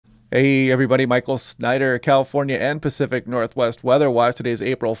Hey everybody, Michael Snyder, California and Pacific Northwest Weather Watch. Today is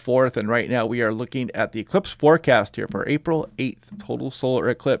April 4th, and right now we are looking at the eclipse forecast here for April 8th. Total solar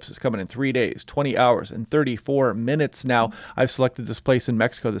eclipse is coming in 3 days, 20 hours, and 34 minutes now. I've selected this place in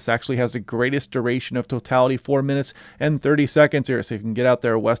Mexico. This actually has the greatest duration of totality, 4 minutes and 30 seconds here. So if you can get out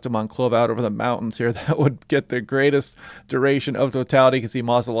there west of Monclova, out over the mountains here, that would get the greatest duration of totality. You can see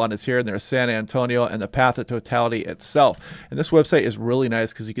Mazatlan is here, and there's San Antonio and the path of totality itself. And this website is really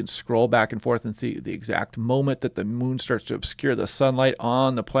nice because you can scroll back and forth and see the exact moment that the moon starts to obscure the sunlight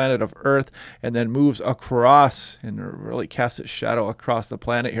on the planet of Earth and then moves across and really casts its shadow across the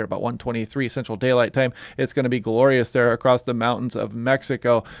planet here about 1:23 Central Daylight Time. It's going to be glorious there across the mountains of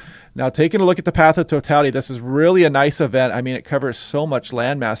Mexico. Now, taking a look at the path of totality, this is really a nice event. I mean, it covers so much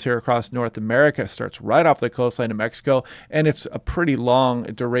landmass here across North America. It starts right off the coastline of Mexico, and it's a pretty long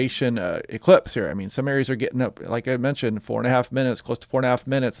duration eclipse here. I mean, some areas are getting up, like I mentioned, 4.5 minutes, close to 4.5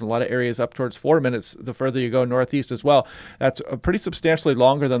 minutes, and a lot of areas up towards 4 minutes the further you go northeast as well. That's pretty substantially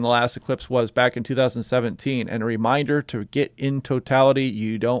longer than the last eclipse was back in 2017. And a reminder to get in totality,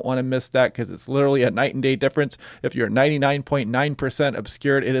 you don't want to miss that because it's literally a night and day difference. If you're 99.9%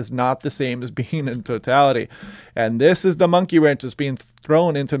 obscured, it is not the same as being in totality. And this is the monkey wrench that's being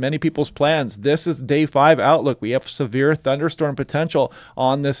thrown into many people's plans. This is day 5 outlook. We have severe thunderstorm potential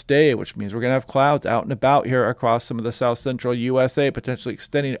on this day, which means we're going to have clouds out and about here across some of the south central USA, potentially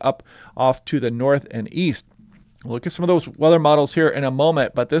extending up off to the north and east. We'll look at some of those weather models here in a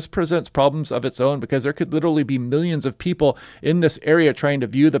moment, but this presents problems of its own because there could literally be millions of people in this area trying to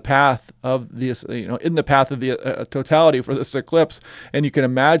view the path of this, in the path of the totality for this eclipse. And you can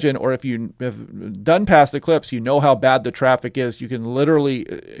imagine, or if you have done past eclipse, you know how bad the traffic is. You can literally,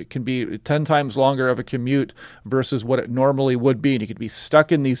 it can be 10 times longer of a commute versus what it normally would be. And you could be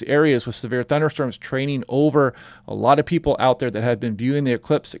stuck in these areas with severe thunderstorms training over a lot of people out there that have been viewing the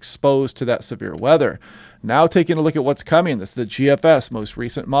eclipse exposed to that severe weather. Now taking a look at what's coming. This is the GFS most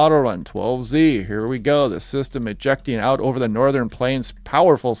recent model run, 12Z. Here we go. The system ejecting out over the northern plains.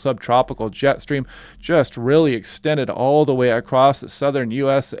 Powerful subtropical jet stream just really extended all the way across the southern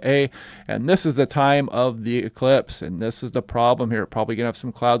USA. And this is the time of the eclipse. And this is the problem here. Probably going to have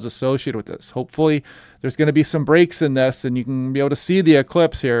some clouds associated with this. Hopefully there's going to be some breaks in this and you can be able to see the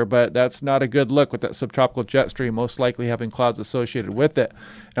eclipse here, but that's not a good look with that subtropical jet stream most likely having clouds associated with it.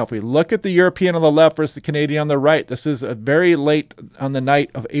 Now, if we look at the European on the left versus the Canadian on the right, this is a very late on the night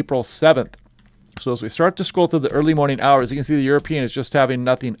of April 7th. So as we start to scroll through the early morning hours, you can see the European is just having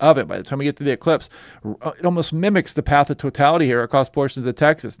nothing of it. By the time we get to the eclipse, it almost mimics the path of totality here across portions of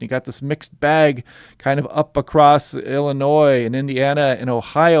Texas. And you got this mixed bag kind of up across Illinois and Indiana and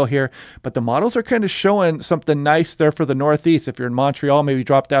Ohio here. But the models are kind of showing something nice there for the Northeast. If you're in Montreal, maybe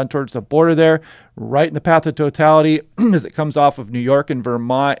drop down towards the border there, right in the path of totality as it comes off of New York and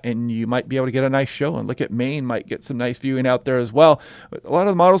Vermont, and you might be able to get a nice show. And look at Maine, might get some nice viewing out there as well. But a lot of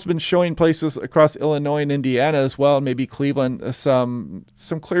the models have been showing places across Illinois and Indiana as well, and maybe Cleveland, some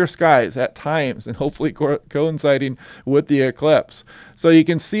clear skies at times, and hopefully coinciding with the eclipse. So you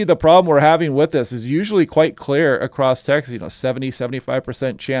can see the problem we're having with this is usually quite clear across Texas,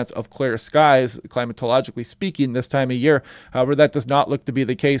 70-75% chance of clear skies, climatologically speaking, this time of year. However, that does not look to be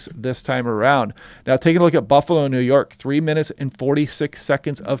the case this time around. Now, taking a look at Buffalo, New York, 3 minutes and 46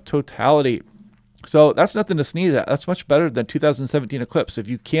 seconds of totality. So that's nothing to sneeze at. That's much better than 2017 eclipse. If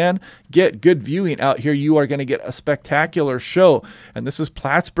you can get good viewing out here, you are going to get a spectacular show. And this is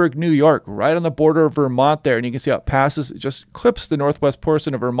Plattsburgh, New York, right on the border of Vermont there. And you can see how it passes, it just clips the northwest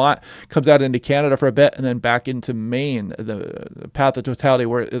portion of Vermont, comes out into Canada for a bit, and then back into Maine, the path of totality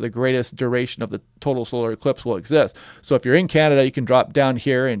where the greatest duration of the total solar eclipse will exist. So if you're in Canada, you can drop down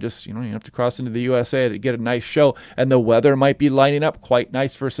here and just, you have to cross into the USA to get a nice show. And the weather might be lining up quite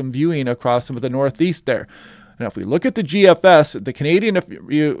nice for some viewing across some of the northeast there. Now, if we look at the GFS, the Canadian,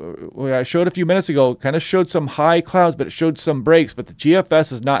 what I showed a few minutes ago, kind of showed some high clouds, but it showed some breaks. But the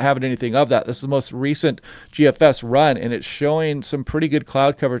GFS is not having anything of that. This is the most recent GFS run, and it's showing some pretty good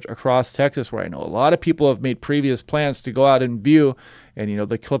cloud coverage across Texas, where I know a lot of people have made previous plans to go out and view. And,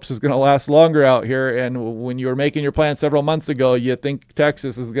 the eclipse is going to last longer out here. And when you were making your plan several months ago, you think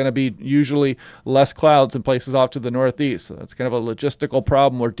Texas is going to be usually less clouds in places off to the northeast. So that's kind of a logistical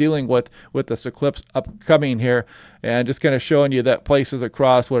problem we're dealing with this eclipse upcoming here. And just kind of showing you that places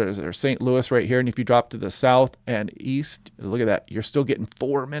across, what is there, St. Louis right here. And if you drop to the south and east, look at that. You're still getting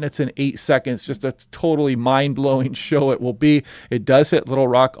 4 minutes and 8 seconds. Just a totally mind-blowing show it will be. It does hit Little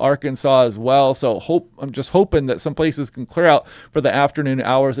Rock, Arkansas as well. So I'm just hoping that some places can clear out for the afternoon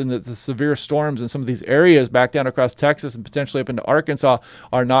hours, and the severe storms in some of these areas back down across Texas and potentially up into Arkansas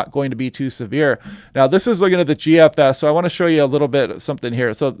are not going to be too severe. Now, this is looking at the GFS, so I want to show you a little bit of something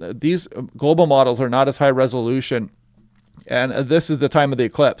here. So these global models are not as high resolution, and this is the time of the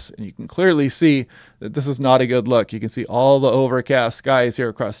eclipse, and you can clearly see that this is not a good look. You can see all the overcast skies here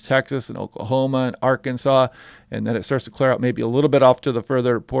across Texas and Oklahoma and Arkansas, and then it starts to clear out maybe a little bit off to the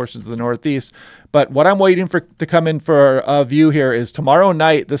further portions of the Northeast. But what I'm waiting for to come in for a view here is tomorrow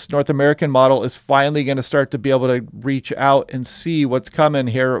night, this North American model is finally going to start to be able to reach out and see what's coming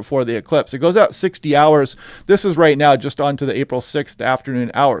here for the eclipse. It goes out 60 hours. This is right now just on to the April 6th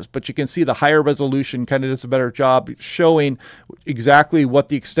afternoon hours, but you can see the higher resolution kind of does a better job showing exactly what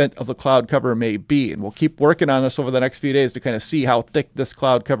the extent of the cloud cover may be. And we'll keep working on this over the next few days to kind of see how thick this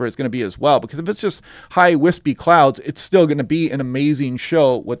cloud cover is going to be as well. Because if it's just high wispy clouds, it's still going to be an amazing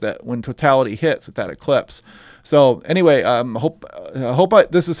show with that when totality hits with that eclipse. So anyway, I hope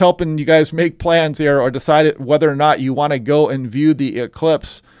this is helping you guys make plans here or decide whether or not you want to go and view the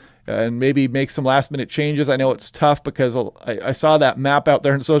eclipse and maybe make some last minute changes. I know it's tough because I saw that map out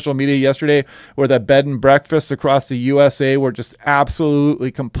there in social media yesterday where the bed and breakfasts across the USA were just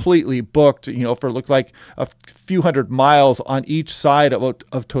absolutely completely booked, you know, for looks like a few hundred miles on each side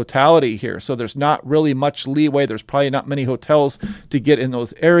of totality here. So there's not really much leeway. There's probably not many hotels to get in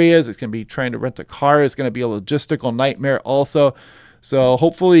those areas. It's going to be trying to rent a car. It's going to be a logistical nightmare also. So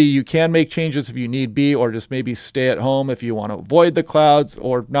hopefully you can make changes if you need be, or just maybe stay at home if you want to avoid the clouds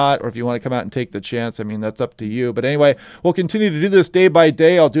or not, or if you want to come out and take the chance. I mean, that's up to you. But anyway, we'll continue to do this day by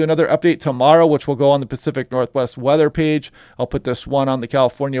day. I'll do another update tomorrow, which will go on the Pacific Northwest weather page. I'll put this one on the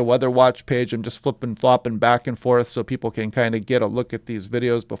California Weather Watch page. I'm just flopping back and forth so people can kind of get a look at these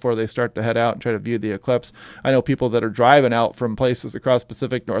videos before they start to head out and try to view the eclipse. I know people that are driving out from places across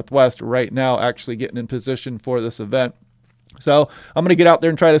Pacific Northwest right now actually getting in position for this event. So I'm going to get out there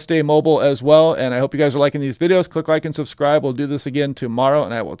and try to stay mobile as well. And I hope you guys are liking these videos. Click like and subscribe. We'll do this again tomorrow,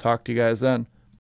 and I will talk to you guys then.